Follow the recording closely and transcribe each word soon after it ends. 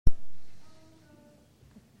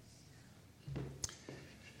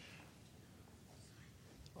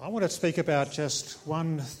I want to speak about just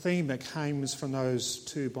one theme that comes from those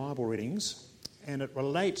two Bible readings, and it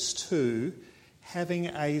relates to having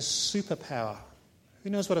a superpower. Who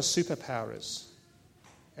knows what a superpower is?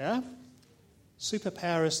 Yeah?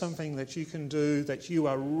 Superpower is something that you can do that you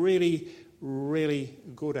are really, really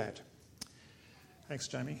good at. Thanks,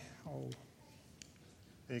 Jamie.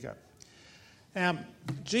 There you go. Now,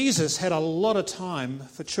 Jesus had a lot of time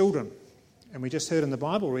for children. And we just heard in the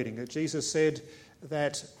Bible reading that Jesus said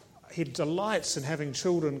that he delights in having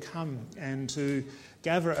children come and to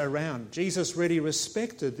gather around. Jesus really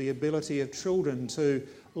respected the ability of children to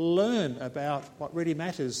learn about what really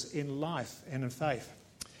matters in life and in faith.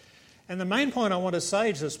 And the main point I want to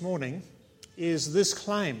say this morning is this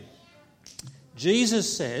claim.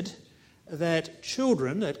 Jesus said that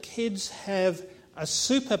kids have a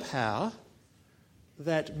superpower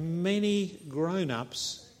that many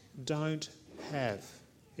grown-ups don't have.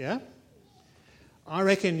 Yeah? I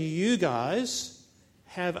reckon you guys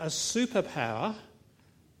have a superpower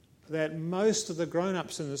that most of the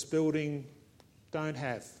grown-ups in this building don't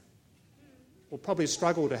have, or probably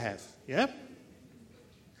struggle to have. Yeah?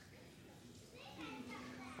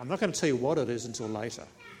 I'm not going to tell you what it is until later.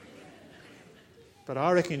 But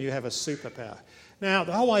I reckon you have a superpower. Now,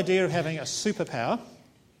 the whole idea of having a superpower,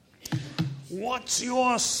 what's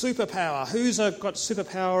your superpower? Who's got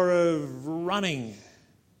superpower of running?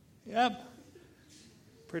 Yep.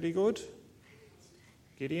 Pretty good.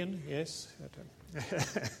 Gideon, yes.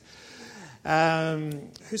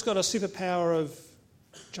 Who's got a superpower of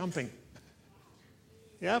jumping?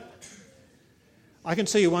 Yep. I can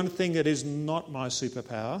tell you one thing that is not my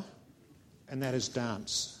superpower, and that is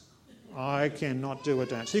dance. I cannot do a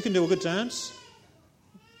dance. You can do a good dance?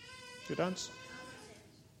 Do a dance?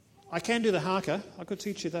 I can do the haka. I could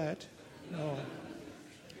teach you that. Oh.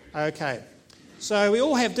 Okay. So we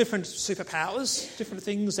all have different superpowers, different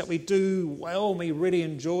things that we do well and we really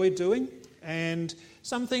enjoy doing, and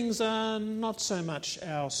some things are not so much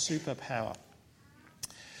our superpower.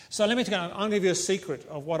 So let me tell you, I'll give you a secret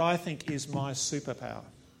of what I think is my superpower.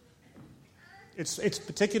 It's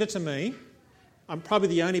particular to me. I'm probably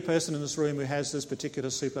the only person in this room who has this particular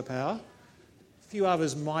superpower. A few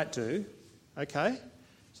others might do. Okay?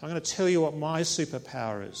 So I'm going to tell you what my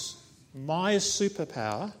superpower is. My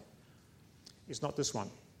superpower is not this one.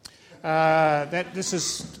 Forgot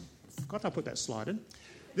I put that slide in.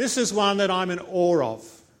 This is one that I'm in awe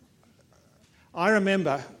of. I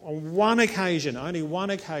remember on one occasion, only one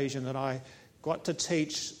occasion, that I got to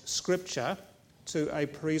teach scripture to a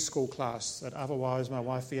preschool class that otherwise my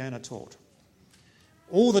wife Fiona taught.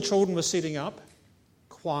 All the children were sitting up,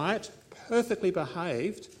 quiet, perfectly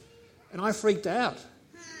behaved, and I freaked out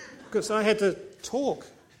because I had to talk.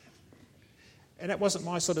 And that wasn't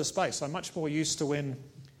my sort of space. I'm much more used to when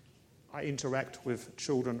I interact with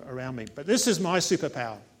children around me. But this is my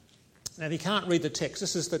superpower. Now, you can't read the text.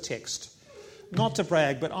 This is the text. Not to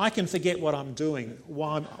brag, but I can forget what I'm doing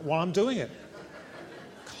while I'm doing it.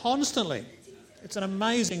 Constantly. It's an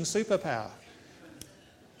amazing superpower.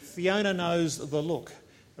 Fiona knows the look.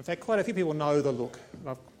 In fact, quite a few people know the look.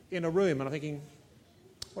 I'm in a room and I'm thinking,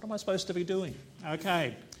 what am I supposed to be doing?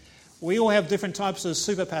 Okay. We all have different types of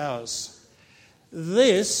superpowers.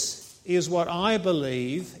 This is what I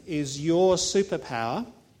believe is your superpower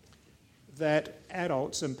that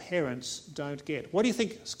adults and parents don't get. What do you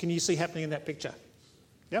think can you see happening in that picture?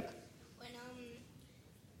 Yep?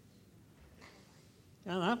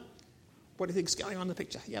 What do you think's going on in the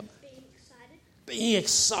picture? Yep. Being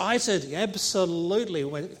excited, absolutely.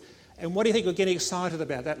 And what do you think we're getting excited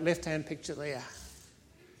about, that left-hand picture there?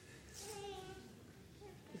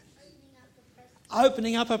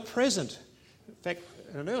 Opening up a present. In fact,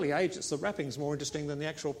 at an early age, the wrapping's more interesting than the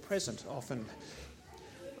actual present often.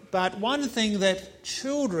 But one thing that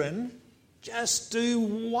children just do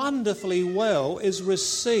wonderfully well is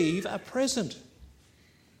receive a present.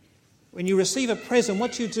 When you receive a present,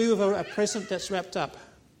 what do you do with a present that's wrapped up?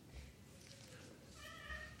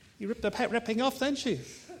 You rip the wrapping off, don't you?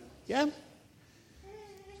 Yeah?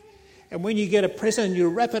 And when you get a present and you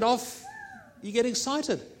wrap it off, you get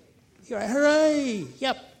excited. You're like, hooray!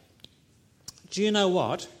 Yep. Do you know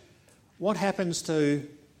what? What happens to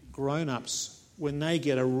grown-ups when they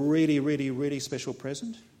get a really, really, really special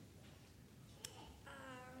present?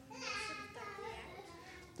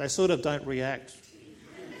 They sort of don't react.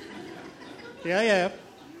 Yeah.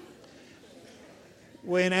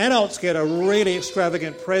 When adults get a really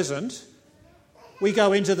extravagant present, we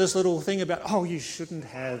go into this little thing about, oh, you shouldn't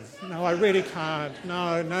have. No, I really can't.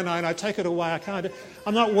 No, take it away. I can't.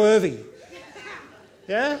 I'm not worthy.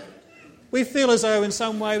 Yeah? We feel as though in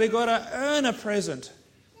some way we've got to earn a present.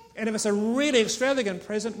 And if it's a really extravagant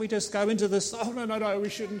present, we just go into this, oh, no, we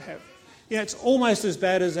shouldn't have. You know, it's almost as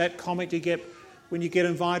bad as that comment you get when you get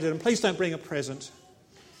invited, and please don't bring a present.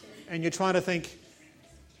 And you're trying to think,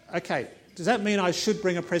 okay, does that mean I should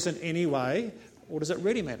bring a present anyway, or does it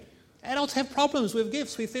really matter? Adults have problems with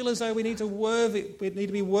gifts. We feel as though we need to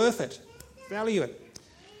be worth it, value it.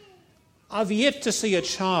 I've yet to see a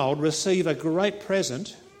child receive a great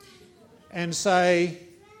present and say,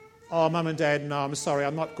 oh, Mum and Dad, no, I'm sorry,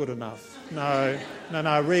 I'm not good enough. No,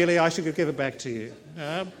 really, I should give it back to you.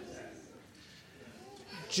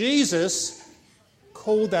 Jesus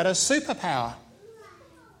called that a superpower,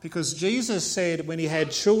 because Jesus said when he had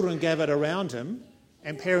children gathered around him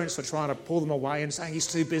and parents were trying to pull them away and saying he's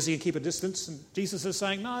too busy and keep a distance, and Jesus is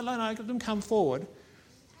saying, no, let them come forward.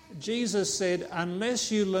 Jesus said,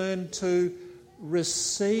 unless you learn to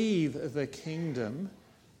receive the kingdom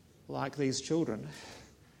like these children,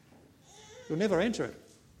 you'll never enter it.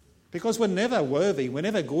 Because we're never worthy, we're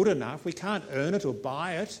never good enough, we can't earn it or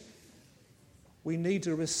buy it. We need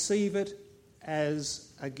to receive it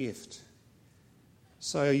as a gift.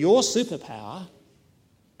 So your superpower,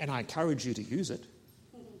 and I encourage you to use it,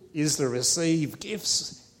 is to receive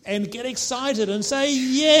gifts and get excited and say,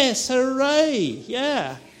 yes, hooray,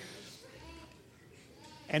 yeah.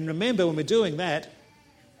 And remember, when we're doing that,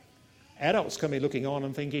 adults can be looking on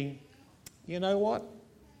and thinking, you know what?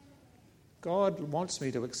 God wants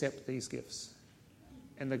me to accept these gifts.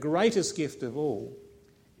 And the greatest gift of all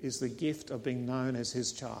is the gift of being known as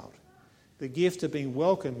his child, the gift of being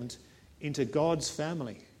welcomed into God's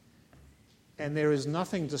family. And there is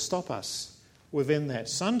nothing to stop us within that.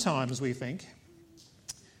 Sometimes we think,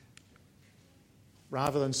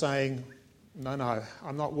 rather than saying, no,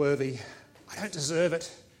 I'm not worthy, I don't deserve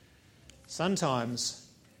it, sometimes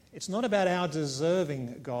it's not about our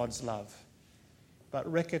deserving God's love,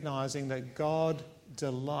 but recognising that God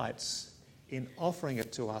delights in offering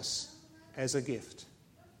it to us as a gift.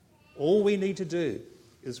 All we need to do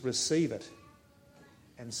is receive it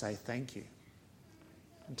and say thank you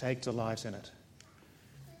and take delight in it.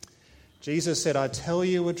 Jesus said, I tell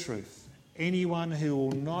you a truth, anyone who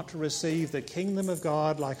will not receive the kingdom of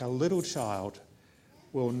God like a little child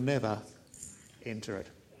will never enter it.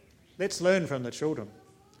 Let's learn from the children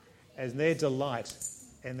and their delight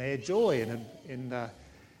and their joy and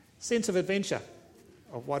sense of adventure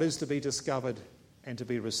of what is to be discovered and to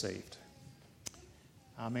be received.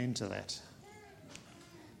 Amen to that.